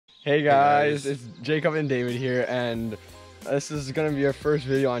Hey guys, it's Jacob and David here, and this is gonna be our first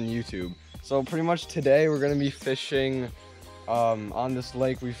video on YouTube. So pretty much today we're gonna be fishing on this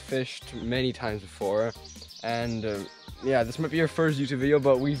lake we've fished many times before, and yeah, this might be our first YouTube video,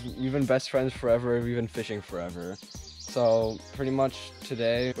 but we've been best friends forever. We've been fishing forever. So pretty much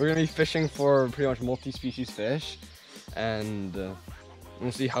today we're gonna be fishing for pretty much multi-species fish, and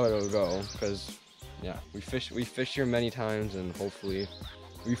we'll see how it'll go. Because yeah, we fished here many times, and hopefully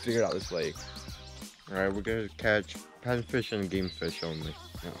we figured out this lake. Alright, we're gonna catch panfish and gamefish only.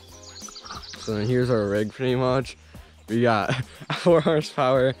 Yeah. So then here's our rig pretty much. We got 4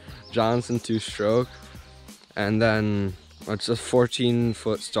 horsepower Johnson 2-stroke, and then it's a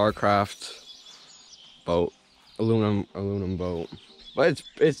 14-foot Starcraft boat, aluminum boat. But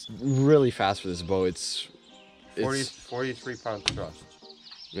it's really fast for this boat. It's 43 pounds thrust.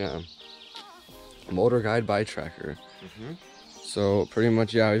 Yeah. Motor guide by tracker. So pretty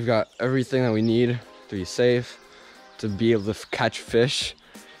much, yeah, we've got everything that we need to be safe, to be able to catch fish.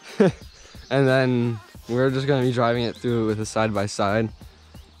 And then we're just gonna be driving it through with a side-by-side.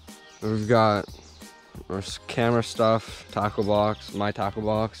 We've got our camera stuff, tackle box, my tackle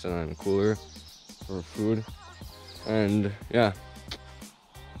box, and then a cooler for food. And yeah,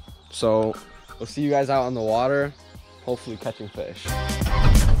 so we'll see you guys out on the water, hopefully catching fish.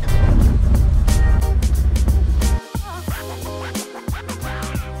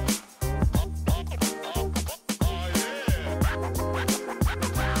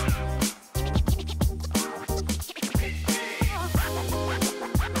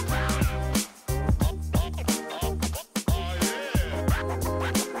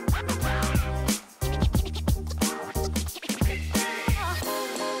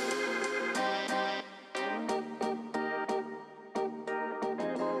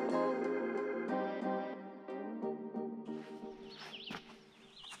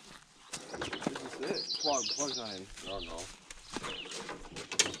 Plug's not in. Oh no.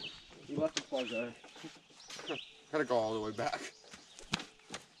 You left the plug there. Gotta go all the way back.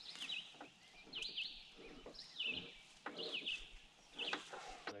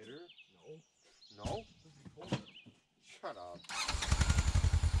 Later? No. No? Shut up.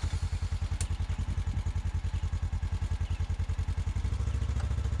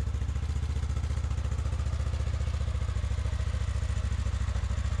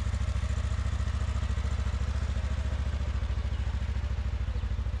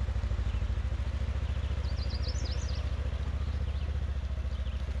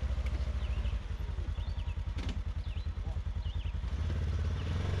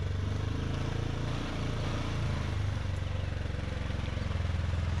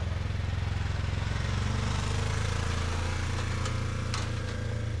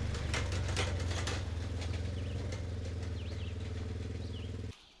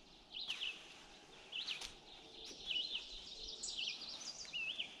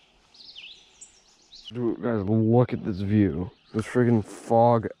 Dude, guys, look at this view. There's friggin'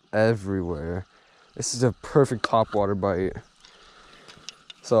 fog everywhere. This is a perfect topwater bite.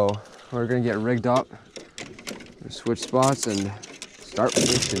 So we're gonna get rigged up, switch spots, and start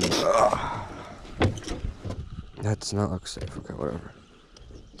fishing. Ugh. That does not look safe. Okay, whatever.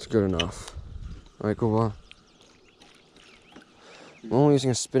 It's good enough. Alright, cool. On. I'm only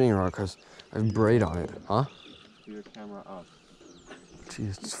using a spinning rod because I have braid on it. Huh? Do your camera up.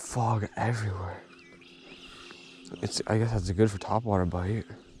 Jeez, it's fog everywhere. I guess that's good for topwater bite.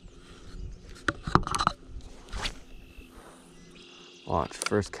 Watch,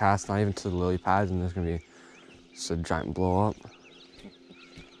 first cast, not even to the lily pads, and there's gonna be just a giant blow up.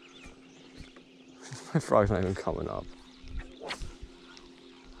 My frog's not even coming up.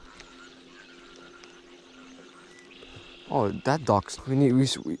 Oh, that dock's, we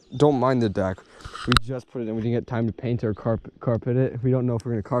don't mind the deck. We just put it in, we didn't get time to paint or carpet it. We don't know if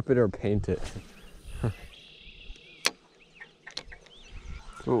we're gonna carpet it or paint it.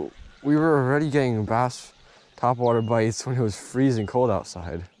 So we were already getting bass topwater bites when it was freezing cold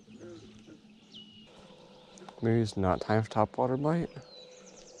outside. Maybe it's not time for topwater bite?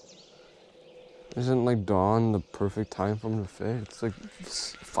 Isn't like dawn the perfect time for them to fish? It's like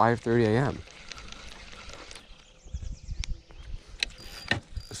 5:30 a.m.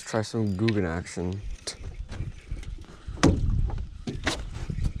 Let's try some Guggen action.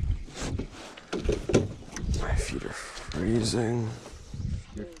 My feet are freezing.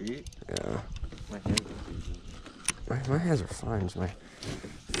 Your feet? Yeah. My hands are freezing. My hands are fine, just my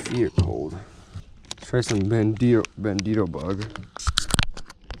feet are cold. Let's try some bandito bug.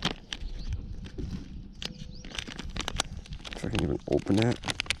 If I can even open it.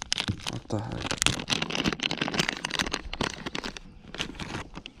 What the heck?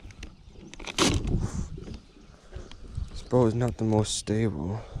 boat is not the most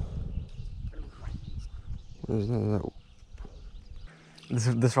stable.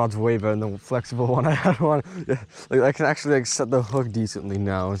 This rod's way better than the flexible one I had on. Yeah, like I can actually like set the hook decently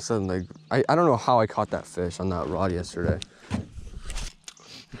now instead of like I don't know how I caught that fish on that rod yesterday.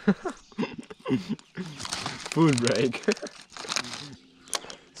 Food break.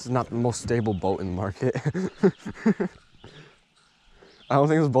 This is not the most stable boat in the market. I don't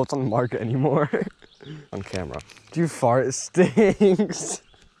think this boat's on the market anymore. On camera. Do you fart? It stinks.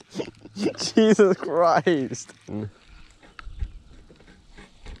 Jesus Christ.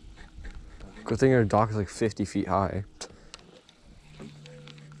 Good thing our dock is like 50 feet high.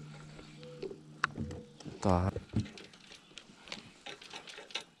 What the heck?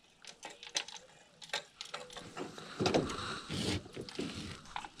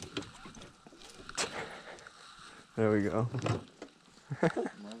 There we go.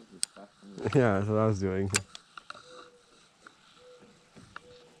 Yeah, that's what I was doing.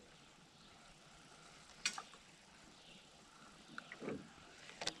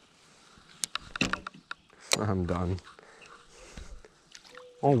 I'm done.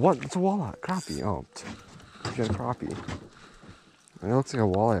 Oh, what? It's a walleye. Crappie. Oh, you got a crappie. It looks like a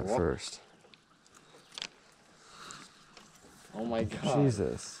walleye at first. Oh my god.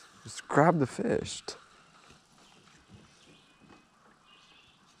 Jesus. Just grab the fish.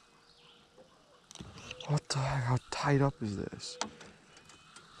 What the heck? How tied up is this?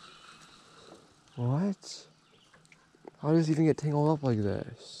 What? How does it even get tangled up like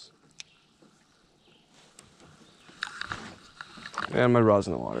this? And my rod's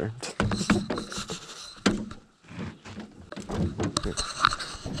in the water.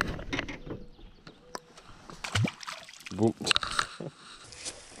 Boom. Oh,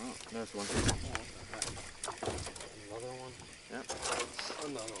 there's one. Another one? Yep.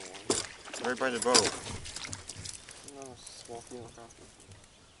 Another one. Right by the boat. No, small female crappie.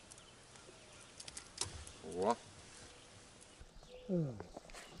 What?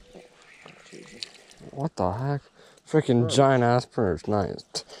 What the heck? Freaking giant ass perch. Nice.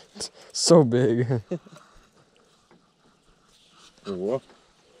 So big. What?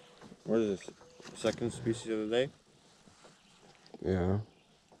 What is this? Second species of the day? Yeah.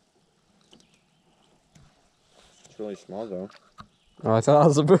 It's really small though. Oh, I thought it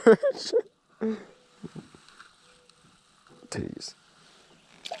was a bird. Titties.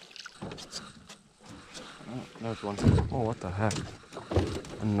 Oh, there's one. Oh, what the heck?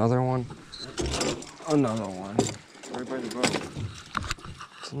 Another one? Another one. Right by the boat.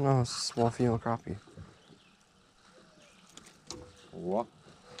 No, it's a small female crappie. What?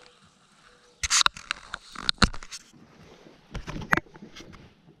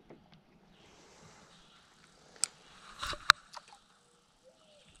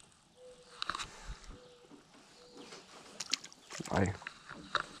 Bye.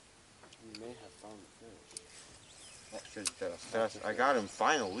 You may have found the fish. That fish got a fast. I got him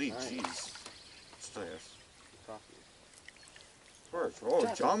finally. Nice. Jeez. What's this? Perch. Oh,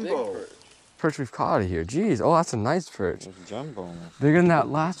 that's jumbo. Perch we've caught out of here. Jeez. Oh, that's a nice perch. It's jumbo. Bigger than that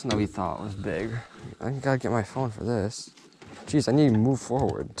last one that we thought was big. I gotta get my phone for this. Jeez, I need to move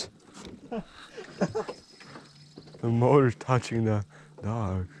forward. The motor's touching the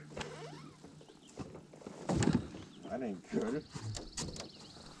dog. That ain't good.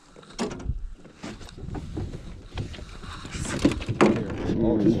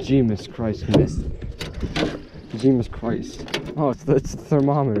 Oh, Jesus Christ, missed. Jesus Christ. Oh, it's the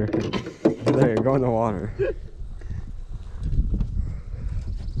thermometer. There, go in the water.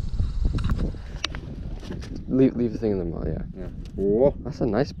 Leave the thing in the mouth, yeah. Whoa. That's a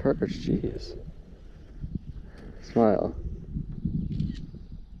nice perch, jeez. Smile.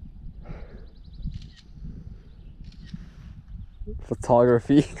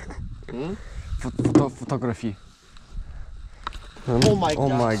 Photography. Hmm? Photography. Oh my god. Oh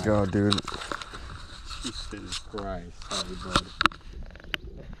my god, dude. Jesus Christ. Sorry, bud.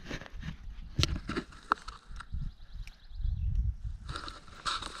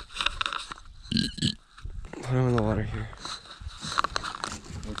 Put him in the water here.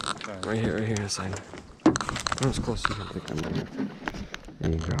 Right here, this side. Put him as close as you can to the camera.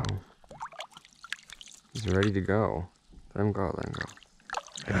 There you go. He's ready to go. Let him go, let him go.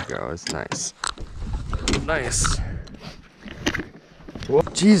 There you go, it's nice. Nice. Whoa.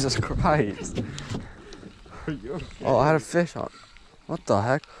 Jesus Christ. Are you okay? Oh, I had a fish on. What the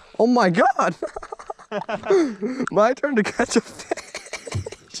heck? Oh my god! My turn to catch a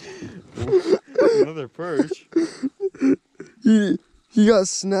fish. Another perch. He got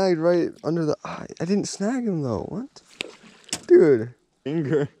snagged right under the eye. I didn't snag him though. What? Dude.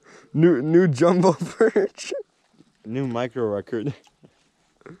 Finger. New jumbo perch. New micro record.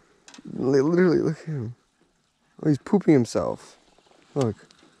 Literally, look at him. Oh, he's pooping himself. Look.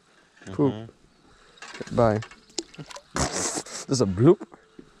 Poop. Bye. There's a bloop.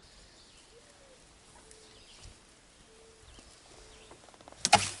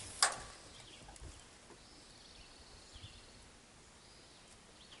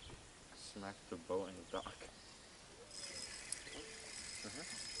 Smack the boat in the dock.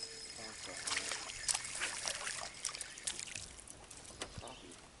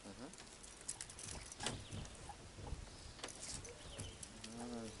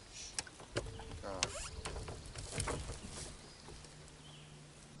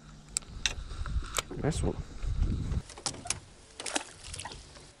 Nice one.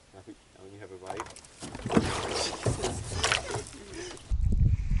 When you have a bite.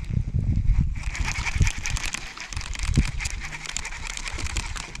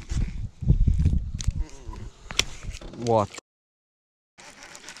 What?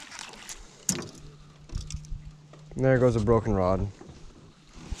 There goes a broken rod.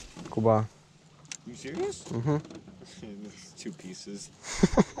 Kuba. You serious? Mm-hmm. It's 2 pieces.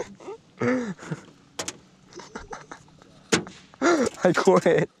 I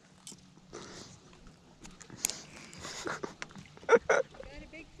quit.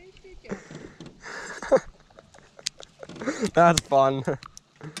 That's fun.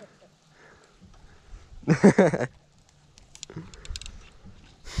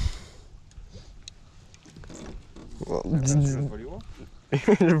 Well,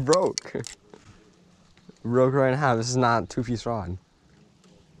 it broke. Broke right in half. This is not 2-piece rod.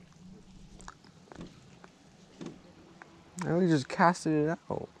 I really just casted it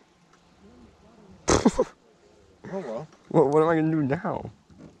out. Oh well. What am I gonna do now?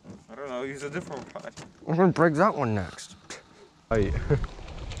 I don't know, use a different rod. I'm gonna break that one next. Right.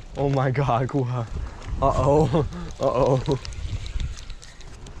 Oh my god, Kuha. Uh-oh. Uh-oh.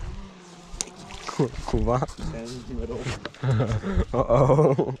 Kuba.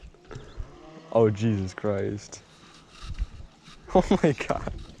 Uh-oh. Oh, Jesus Christ. Oh my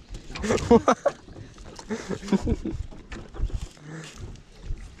god.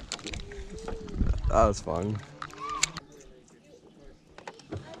 That was fun.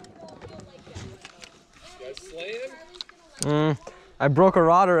 I broke a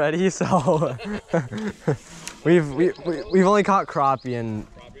rod already, so we've only caught crappie and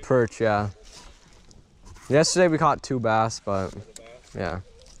perch, yeah. Yesterday we caught 2 bass, but yeah.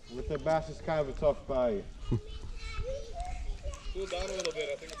 With the bass, it's kind of a tough bite. Cooled down a little bit.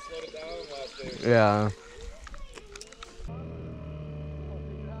 I think it slowed it down last day. Yeah.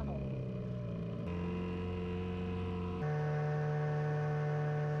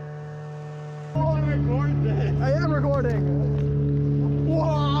 I am recording.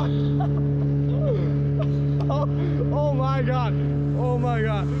 Whoa! Oh my god! Oh my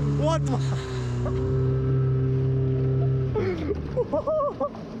god! What?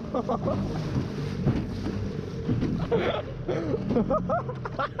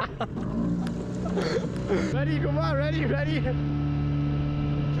 Ready? Come on! Ready? Ready?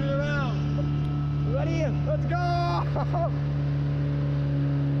 Turn around. Ready? Let's go!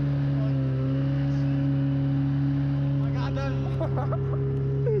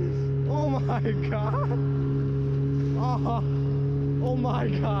 Oh my god! Oh my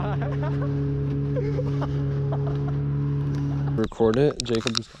god! Record it,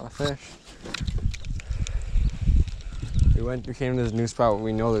 Jacob's fish. We came to this new spot where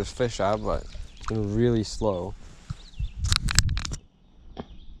we know there's fish at, but it's really slow.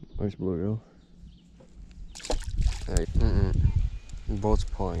 Nice bluegill. Hey, The boat's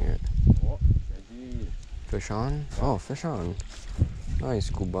pulling it. Fish on? Oh, fish on. Nice,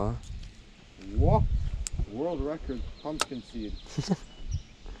 Kuba. What? World record pumpkin seed.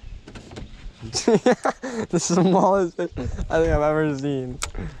 The smallest fish I think I've ever seen.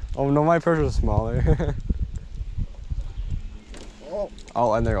 Oh no, my perch was smaller.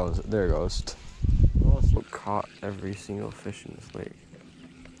 Oh, and there it goes. We caught every single fish in this lake.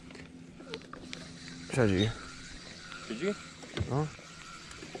 Should you? Did you? Huh?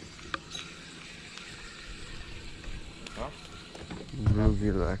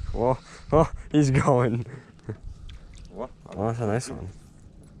 Bluegill. Whoa! Oh, he's going. What? Oh, that's a nice one.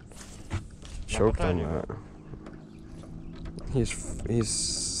 Choked on that. He's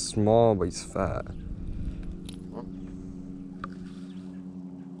small, but he's fat.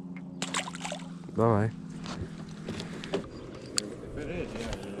 Bye bye. If it is,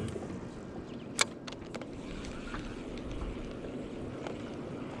 yeah.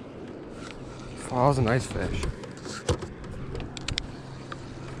 Oh, that was a nice fish.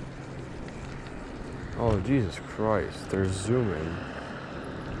 Oh, Jesus Christ. They're zooming.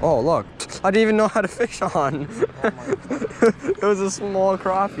 Oh, look. I didn't even know how to fish on. Oh my God. It was a small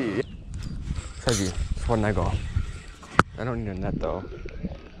crappie. Heavy. Just one I go. I don't need a net though.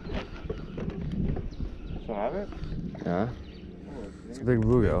 So have it? Yeah. Oh, It's a big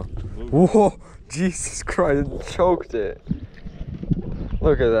bluegill. Whoa! Jesus Christ! It choked it.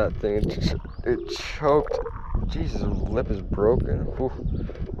 Look at that thing. It choked. Jesus, his lip is broken. Whew.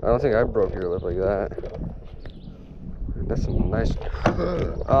 I don't think I broke your lip like that. That's some nice.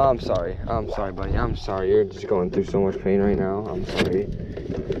 Oh, I'm sorry. I'm sorry, buddy. I'm sorry. You're just going through so much pain right now. I'm sorry.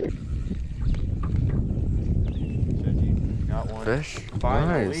 Got one. Fish?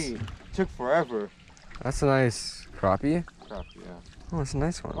 Finally. Nice. Took forever. That's a nice crappie. Crappie, yeah. Oh, that's a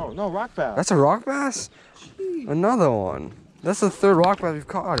nice one. Oh, no, rock bass. That's a rock bass? Jeez. Another one. That's the third rock bass we've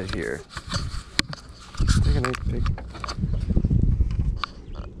caught it here. Take a nice big.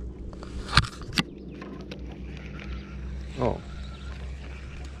 Oh.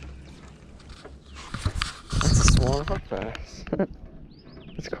 That's a small rock bass.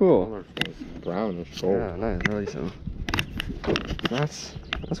 That's cool. Brownish Yeah, nice. Really so.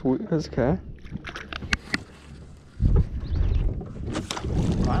 That's weird. That's okay.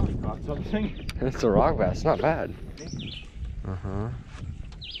 Finally caught something. It's a rock bass. Not bad. Uh-huh.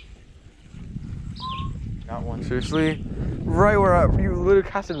 Got one. Seriously? Right where you literally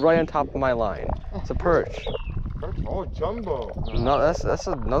casted right on top of my line. It's a perch. Oh, jumbo. No, that's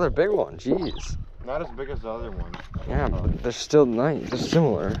another big one. Jeez. Not as big as the other one. Yeah, but they're still nice. They're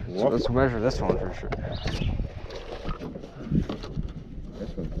similar. So let's measure this one for sure.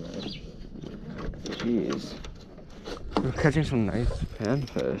 This one's nice. Jeez. We're catching some nice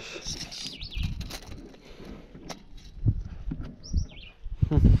panfish.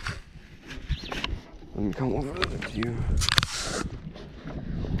 Let me come over with you.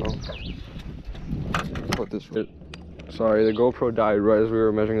 Oh. Put this. Sorry, the GoPro died right as we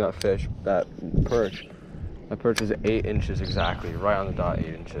were measuring that fish, that perch. That perch is 8 inches exactly, right on the dot, 8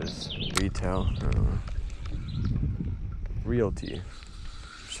 inches. Retail. Realty.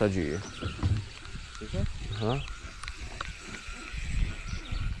 Shaji. Huh?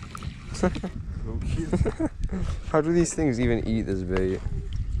 So cute. How do these things even eat this bait?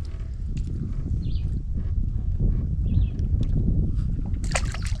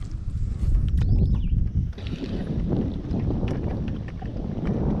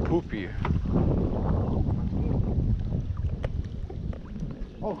 Poopy.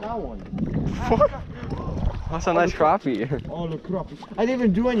 Oh, got one. That's a nice crappie. Oh, the crappie. I didn't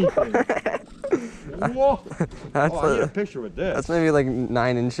even do anything. Whoa. That's I need a picture with this. That's maybe like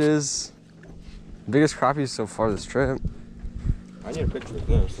 9 inches. Biggest crappie so far this trip. I need a picture of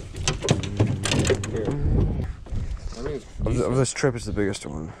this. Here. I think it's Of this trip, it's the biggest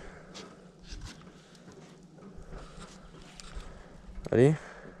one. Ready?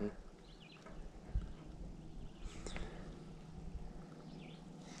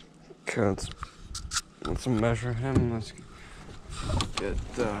 Okay, let's measure him. Let's get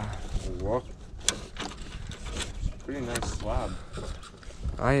What? Pretty nice slab.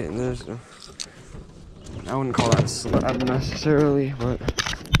 I wouldn't call that slab necessarily, but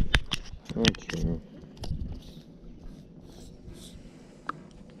Okay.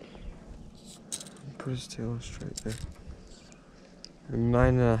 put his tail straight there.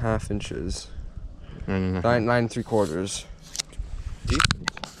 9.5 inches. 9.75.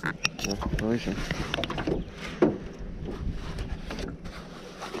 Yeah, release him.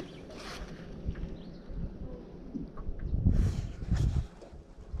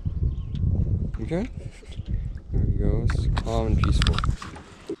 Okay. There he goes. Calm and peaceful.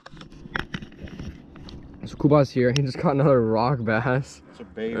 So Kuba's here. He just caught another rock bass. It's a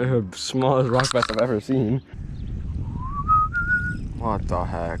baby. The smallest rock bass I've ever seen. What the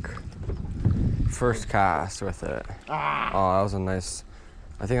heck? First cast with it. Ah! Oh, that was a nice.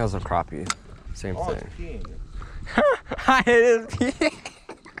 I think that was a crappie. Same Oh, thing. it's peeing. I hit his pee.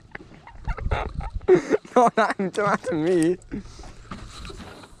 No, not to me.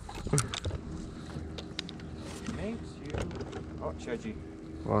 Thanks, you. Oh, Cheji.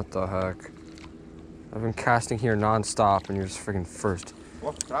 What the heck? I've been casting here non-stop and you're just freaking first.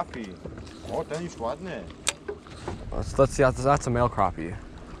 O, crappie. O, ten już ładny. Let's see, that's a male crappie.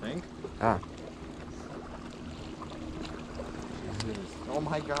 Think? Yeah. Oh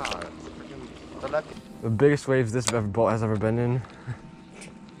my god. Freaking The biggest waves this boat has ever been in.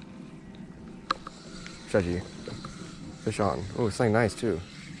 Stretchy. Fish on. Oh, it's something nice too.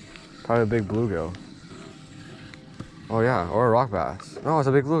 Probably a big bluegill. Oh yeah, or a rock bass. No, it's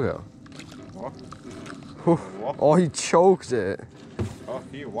a big bluegill. What? Whew. Oh, he choked it. Oh,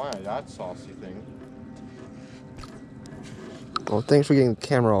 he wanted that saucy thing. Oh, thanks for getting the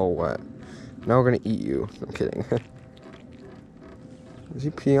camera all wet. Now we're gonna eat you. I'm kidding. Is he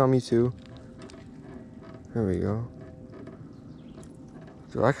peeing on me too? There we go.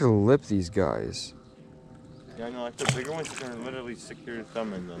 Dude, I could lip these guys. Yeah, I know, like the bigger ones, you can literally stick your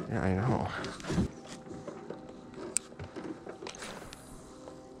thumb in them. Yeah, I know.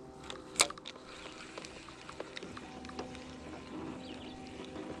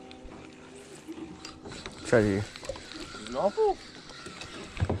 Treasure. Awful?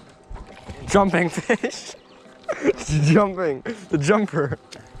 Jumping fish. Jumping. The jumper.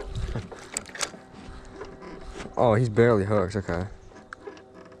 Oh, he's barely hooked. Okay.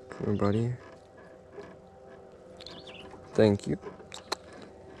 Come here, buddy. Thank you.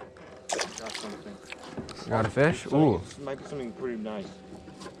 Got something. Got a fish? Ooh. This might be something pretty nice.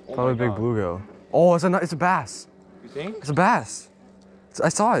 Oh Probably a big God. bluegill. Oh, it's a bass. You think? It's a bass. I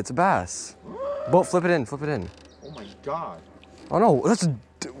saw it. It's a bass. Boat, flip it in. Flip it in. Oh my God. Oh no,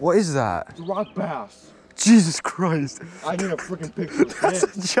 what is that? It's a rock bass. Jesus Christ. I need a freaking picture of That's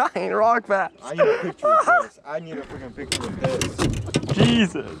this. a giant rock bass. I need a picture of this. I need a freaking picture of this.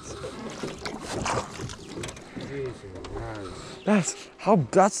 Jesus.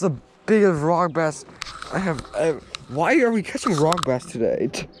 That's the biggest rock bass I have. Why are we catching rock bass today?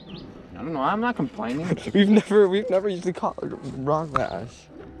 I don't know. I'm not complaining. We've never usually caught rock bass.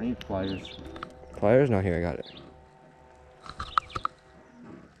 I need pliers. Pliers? No, here, I got it.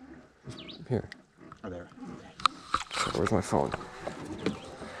 Here. Oh, there. Where's my phone?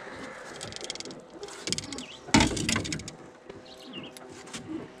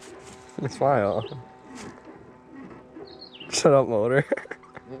 Smile. Shut up, motor.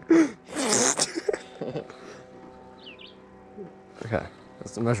 Okay,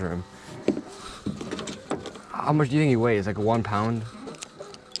 let's measure him. How much do you think he weighs? Like 1 pound?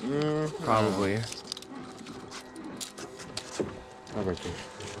 Probably. How about you?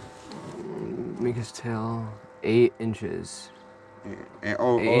 Make his tail 8 inches.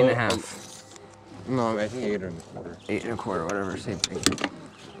 8.5. No, I think 8 1/4. 8 1/4, whatever, same thing.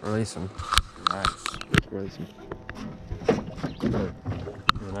 Release him. Nice. Release him.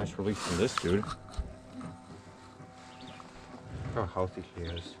 A nice release from this dude. Look how healthy he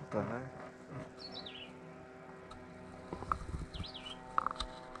is. What the heck?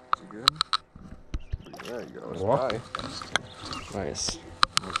 Is it good? There you go. What? Nice.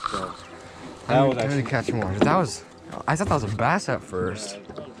 Let's go. That was actually catch more. I thought that was a bass at first.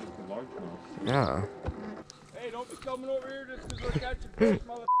 Yeah. Hey, don't be coming over here just because we're catching fish,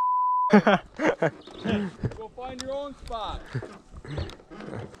 mother. Go find your own spot.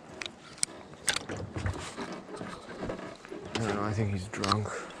 I don't know, I think he's drunk.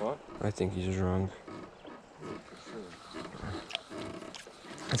 What? I think he's drunk.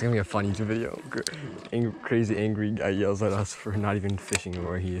 It's gonna be a fun YouTube video. Crazy angry guy yells at us for not even fishing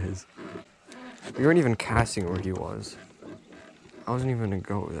where he is. We weren't even casting where he was. I wasn't even gonna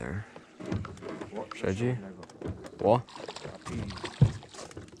go there. Should what?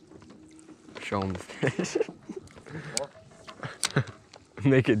 Show him the fish.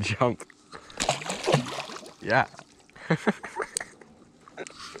 Make it jump. Yeah. Yeah,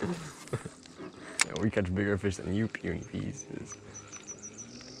 we catch bigger fish than you, puny pieces.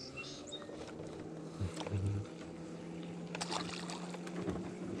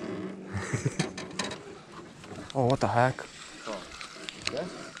 Oh, what the heck? Oh. Yeah?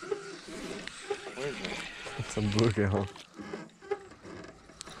 Where is it? It's a bluegill.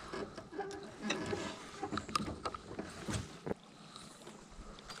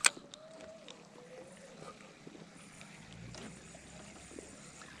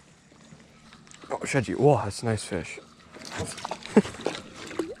 Oh, Shedgy. Whoa, that's a nice fish.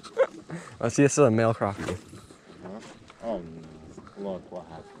 I see it's still a male crappie. Huh? Oh, look what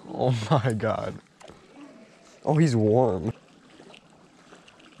happened. Oh my god. Oh, he's warm.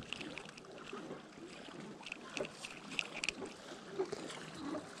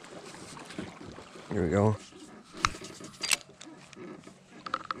 Here we go.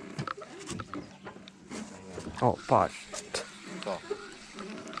 Oh, potch.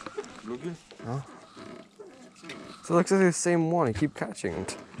 Looking? Huh? So it looks like the same one. I keep catching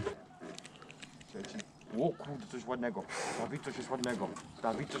it. O kurde, coś ładnego. Dawid, coś jest ładnego.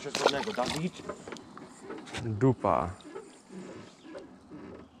 Dawid, coś jest ładnego. Dawid. Dupa.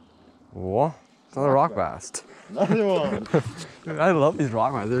 What? It's another rock bass. Another one. Dude, I love these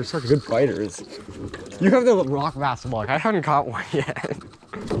rock bass. They're such good fighters. You have the rock bass luck. I haven't caught one yet.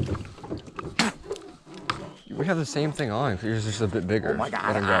 We have the same thing on. Yours is just a bit bigger. Oh my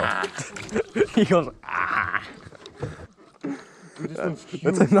god. Let him go. He goes, ah. Dude, this one's cute.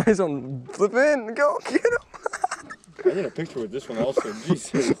 That's a nice one. Flip in. Go. Get him. I need a picture with this one also.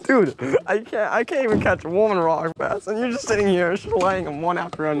 Jesus. Dude, I can't even catch one rock bass, and you're just sitting here slaying them one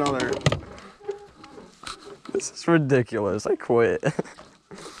after another. This is ridiculous. I quit.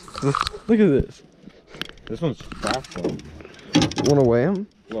 Look at this. This one's fat though. Wanna weigh him?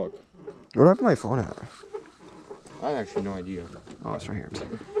 Look. What happened to my phone at? I have actually no idea. Oh, it's right here.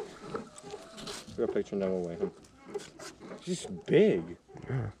 Do a picture and then we'll weigh him. He's big.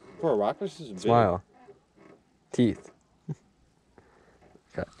 Yeah. For a rock fish, this is big. Smile. Teeth.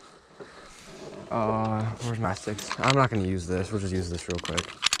 Okay. Where's my sticks? I'm not gonna use this. We'll just use this real quick.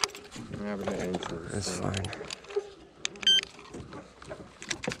 Yeah, but the answer. It's fine.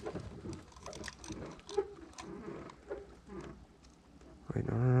 Wait,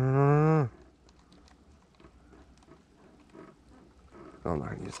 no. No, I'm not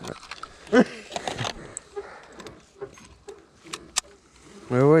gonna use that.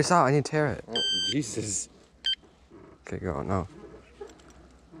 Wait, stop. I need to tear it. Oh, Jesus. Okay, go. No.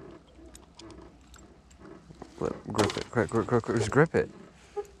 Grip it. Quick. Just grip it.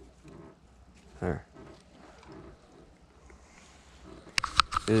 There.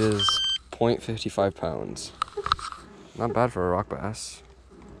 It is 0.55 pounds. Not bad for a rock bass.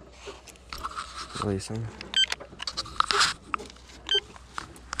 Release him.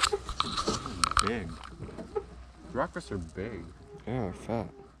 Big. Rock fish are big. Yeah, they're fat.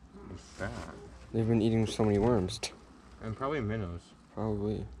 They're fat. They've been eating so many worms. And probably minnows.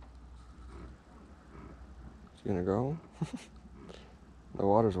 Probably. Is he gonna go? The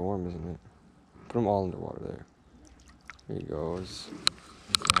water's warm, isn't it? Put them all in the water there. There he goes.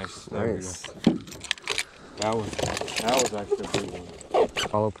 Nice. Nice. That was actually a big one.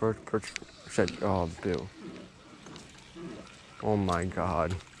 Follow perch. Shit. Oh, bill. Oh my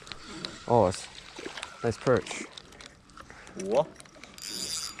god. Oh, it's nice perch. What?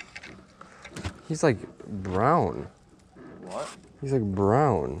 He's like brown. What? He's like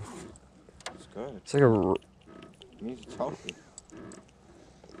brown. It's good. It's like a. It means it's healthy.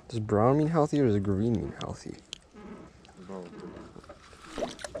 Does brown mean healthy or does green mean healthy? Bro.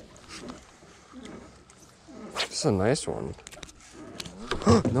 This is a nice one.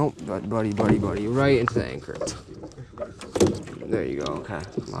 Nope, buddy, right into the anchor. There you go. Okay.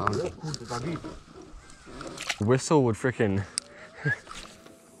 Whistle would frickin'.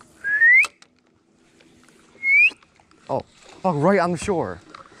 Oh, fuck! Right on the shore.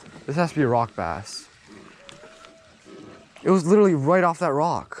 This has to be a rock bass. It was literally right off that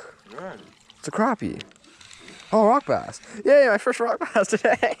rock. Good. It's a crappie. Oh, rock bass. Yay, my first rock bass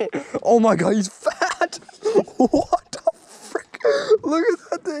today. Oh my god, he's fat. What the frick? Look at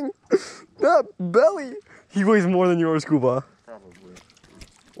that thing. That belly. He weighs more than yours, Scuba. Probably.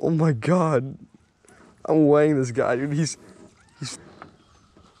 Oh my god. I'm weighing this guy, dude. He's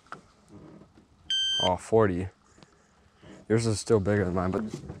oh, 40. Yours is still bigger than mine, but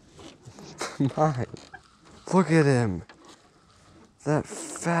mine. Look at him. That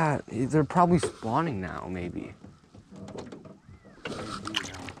fat. They're probably spawning now, maybe.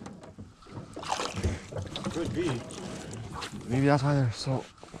 Could be. Maybe that's why they're so.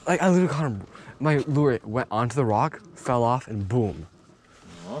 Like, I literally caught him. My lure went onto the rock, fell off, and boom.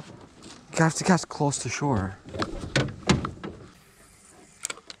 Huh? You have to cast close to shore.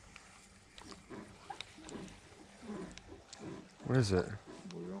 What is it?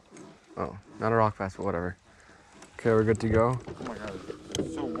 Oh, not a rock bass, but whatever. Okay, we're good to go. Oh my god,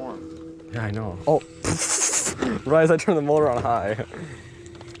 it's so warm. Yeah, I know. Oh, right as I turn the motor on high.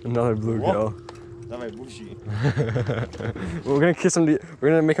 Another bluegill. That might bushy. We're gonna kiss him.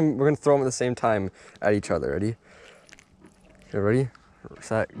 We're gonna throw them at the same time at each other. Ready? Okay, ready?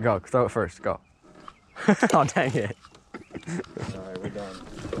 Set, go. Throw it first. Go. Oh, dang it. Alright, we're done.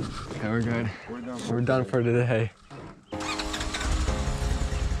 Okay, we're good. We're done. We're done for today.